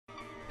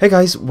Hey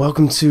guys,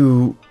 welcome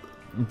to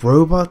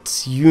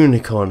Robot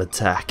Unicorn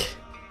Attack.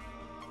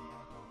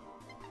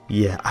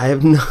 Yeah, I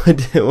have no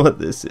idea what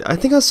this is. I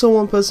think I saw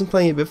one person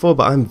playing it before,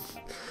 but I'm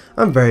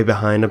very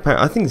behind.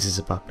 I think this is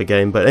a popular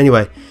game, but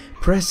anyway,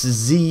 press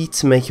Z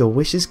to make your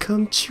wishes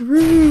come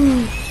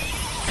true.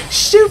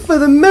 Shoot for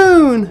the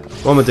moon.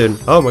 What am I doing?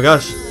 Oh my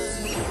gosh.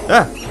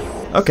 Ah.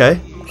 Okay.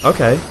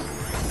 Okay.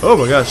 Oh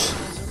my gosh.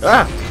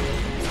 Ah.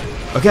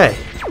 Okay.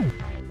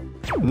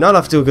 Not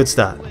off to a good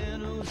start.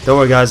 Don't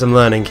worry guys, I'm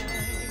learning.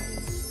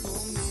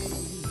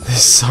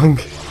 This song,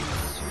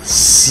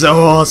 so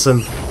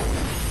awesome.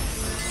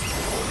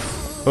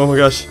 Oh my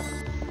gosh.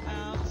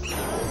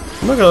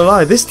 I'm not gonna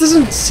lie, this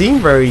doesn't seem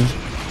very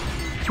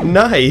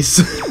nice.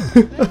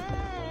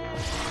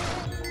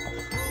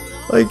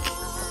 Like,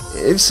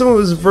 if someone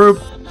was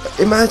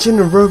imagine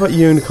a robot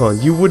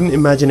unicorn, you wouldn't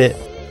imagine it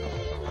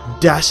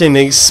dashing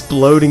and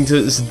exploding to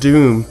its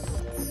doom.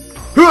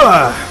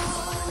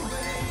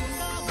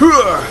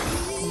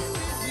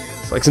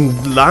 It's like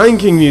some Lion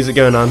King music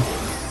going on.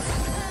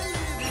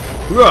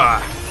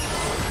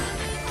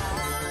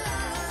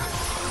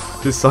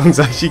 This song's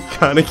actually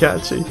kind of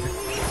catchy.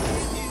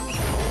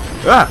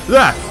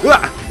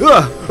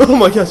 Oh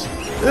my gosh.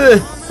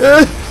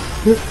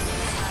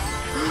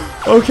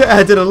 Okay,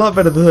 I did a lot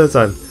better the third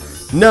time.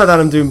 Now that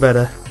I'm doing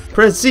better,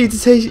 press Z to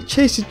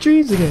chase your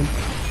dreams again.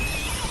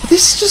 But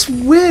this is just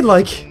weird,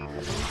 like,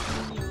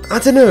 I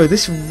don't know,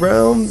 this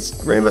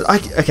rounds rainbow.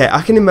 Okay,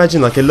 I can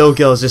imagine like a little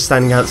girl's just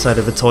standing outside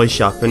of a toy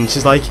shop and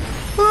she's like,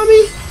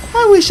 "Mommy,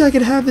 I wish I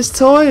could have this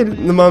toy."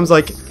 And the mom's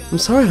like, "I'm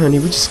sorry honey,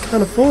 we just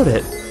can't afford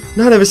it.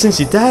 Not ever since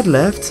your dad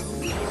left."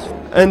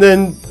 And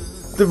then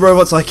the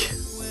robot's like,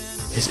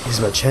 here's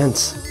my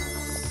chance.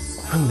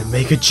 I'm gonna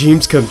make her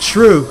dreams come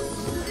true.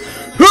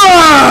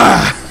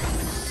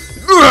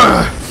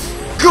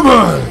 Come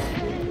on!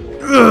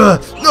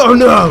 Oh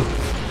no!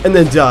 And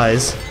then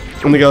dies.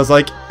 And the girl's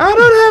like, "I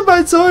don't have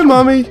my toy,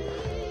 mommy."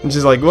 And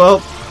she's like,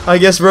 "Well, I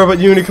guess robot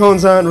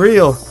unicorns aren't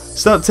real.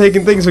 Stop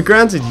taking things for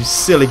granted, you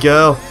silly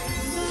girl.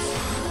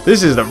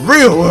 This is the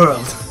real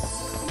world."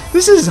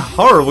 This is a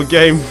horrible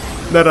game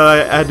that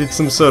I added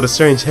some sort of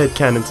strange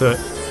headcanon to it.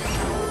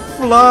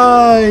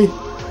 Fly!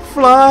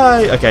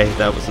 Fly! Okay,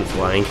 that wasn't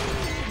flying.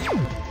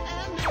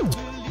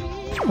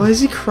 Why is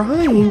he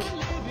crying?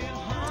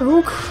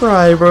 Don't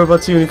cry,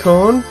 robot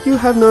unicorn. You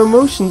have no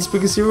emotions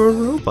because you're a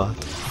robot.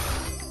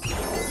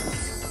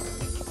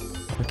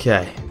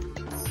 Okay.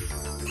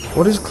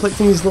 What does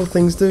collecting these little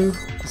things do?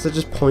 Is that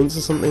just points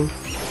or something?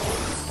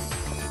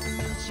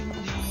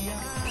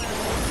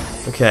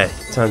 Okay,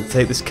 time to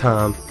take this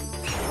calm.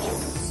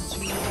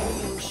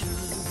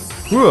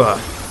 Oh,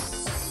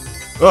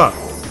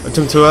 I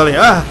jumped too early.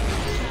 Ah!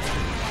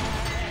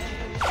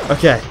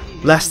 Okay,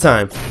 last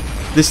time.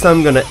 This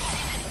time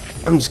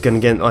I'm just gonna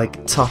get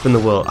like top in the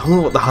world. I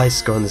wonder what the highest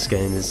score in this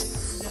game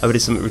is. I bet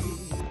it's something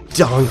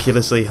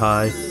ridiculously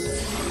high.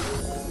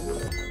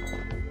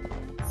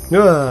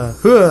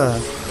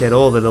 Get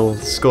all the little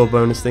score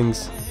bonus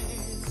things.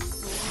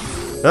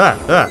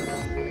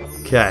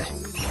 Okay.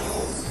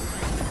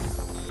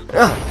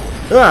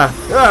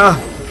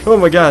 Oh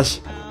my gosh.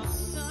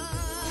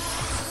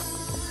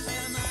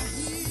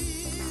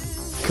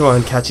 Come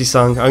on, catchy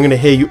song. I'm gonna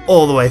hear you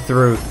all the way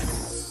through.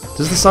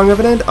 Does the song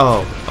have an end?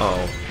 Oh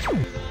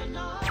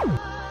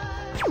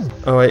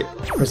wait,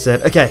 press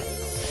Z. Okay.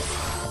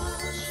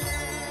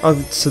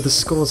 Oh, so the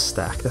scores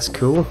stack. That's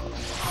cool.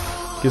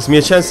 Gives me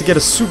a chance to get a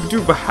super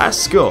duper high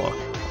score.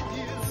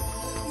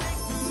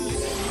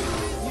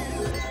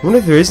 I wonder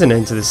if there is an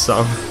end to this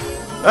song.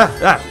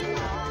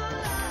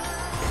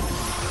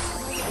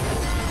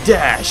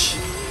 Dash.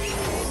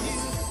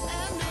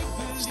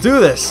 Let's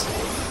do this.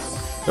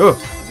 Oh.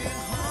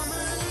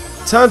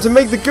 Time to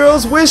make the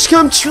girl's wish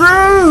come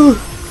true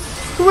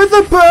with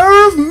the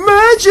power of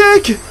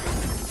magic.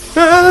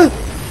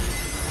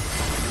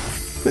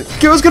 The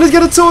girl's gonna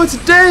get a toy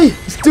today.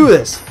 Let's do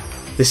this.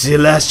 This is your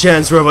last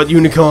chance, robot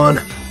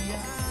unicorn,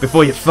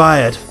 before you're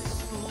fired.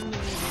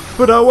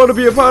 But I want to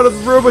be a part of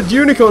the robot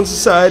unicorn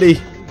society.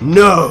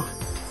 No,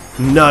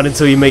 not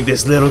until you make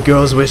this little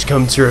girl's wish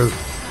come true.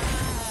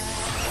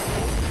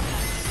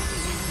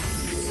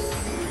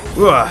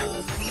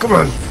 Come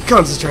on,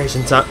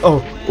 concentration time.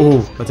 Oh,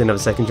 I didn't have a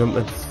second jump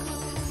then.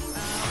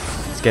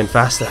 It's getting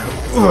faster.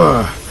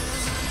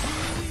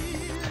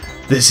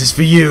 This is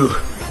for you.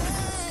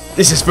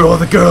 This is for all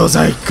the girls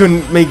I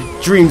couldn't make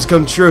dreams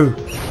come true.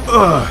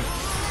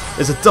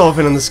 There's a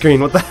dolphin on the screen,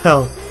 what the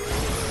hell?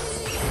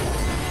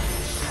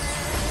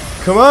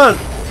 Come on!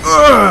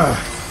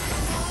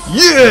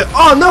 Yeah!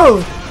 Oh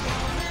no!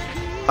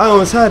 I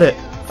almost had it.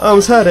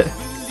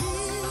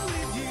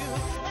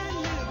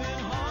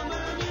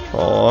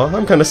 Aw,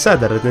 I'm kinda sad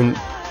that I didn't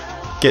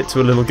get to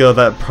a little girl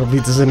that probably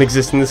doesn't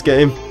exist in this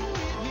game.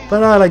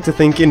 But I like to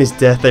think in his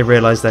death they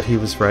realized that he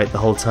was right the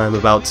whole time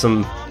about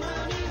some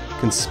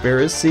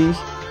conspiracy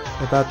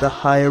about the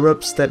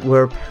higher-ups that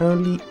were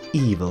apparently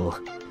evil.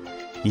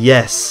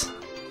 Yes.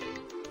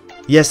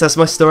 Yes, that's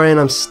my story and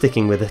I'm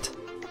sticking with it.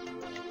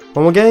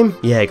 One more game?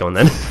 Yeah, go on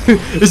then.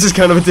 This is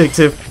kind of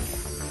addictive.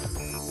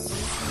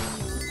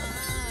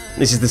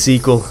 This is the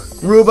sequel.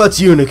 Robot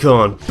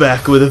Unicorn,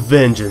 back with a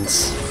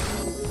vengeance.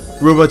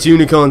 Robot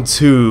Unicorn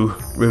 2,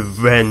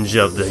 Revenge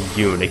of the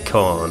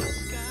Unicorn.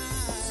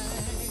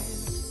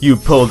 You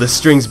pulled the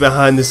strings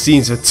behind the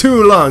scenes for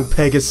too long,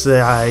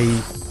 Pegasus. I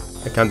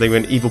can't think of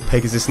an evil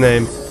Pegasus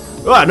name.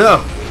 Oh no!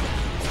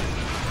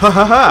 Ha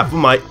ha ha!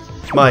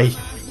 My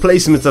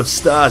placement of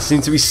stars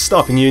seem to be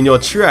stopping you in your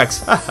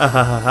tracks. Ha ha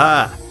ha ha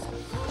ha!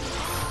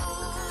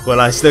 Well,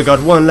 I still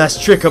got one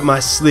last trick up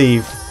my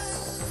sleeve.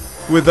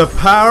 With the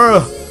power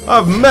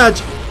of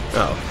magic.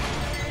 Oh.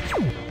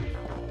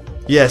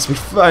 Yes, we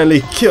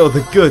finally killed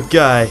the good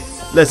guy.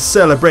 Let's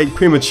celebrate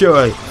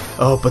prematurely.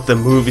 Oh, but the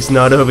movie's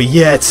not over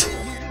yet.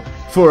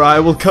 For I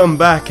will come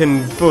back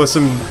and for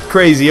some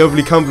crazy,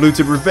 overly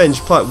convoluted revenge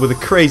plot with a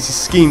crazy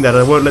scheme that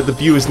I won't let the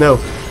viewers know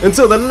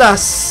until the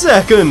last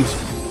second.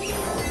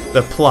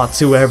 The plot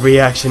to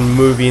every action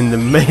movie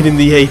made in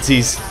the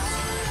 80s.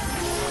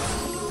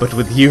 But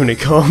with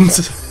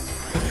unicorns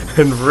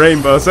and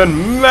rainbows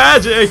and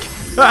magic.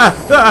 Ah,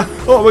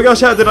 ah, oh my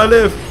gosh, how did I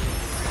live?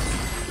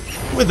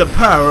 With the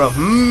power of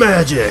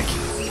magic.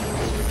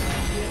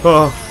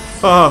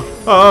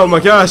 Oh my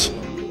gosh.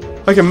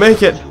 I can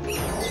make it.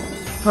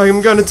 I'm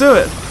gonna do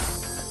it.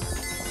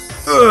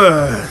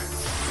 Ugh.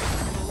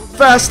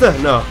 Faster!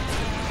 No.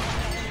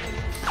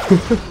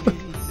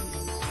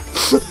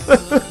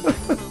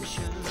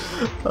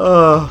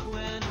 Oh.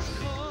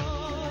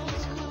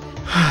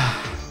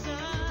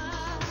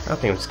 I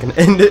think I'm just gonna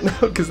end it now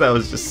because that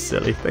was just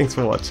silly. Thanks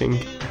for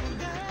watching.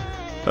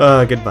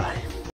 Goodbye.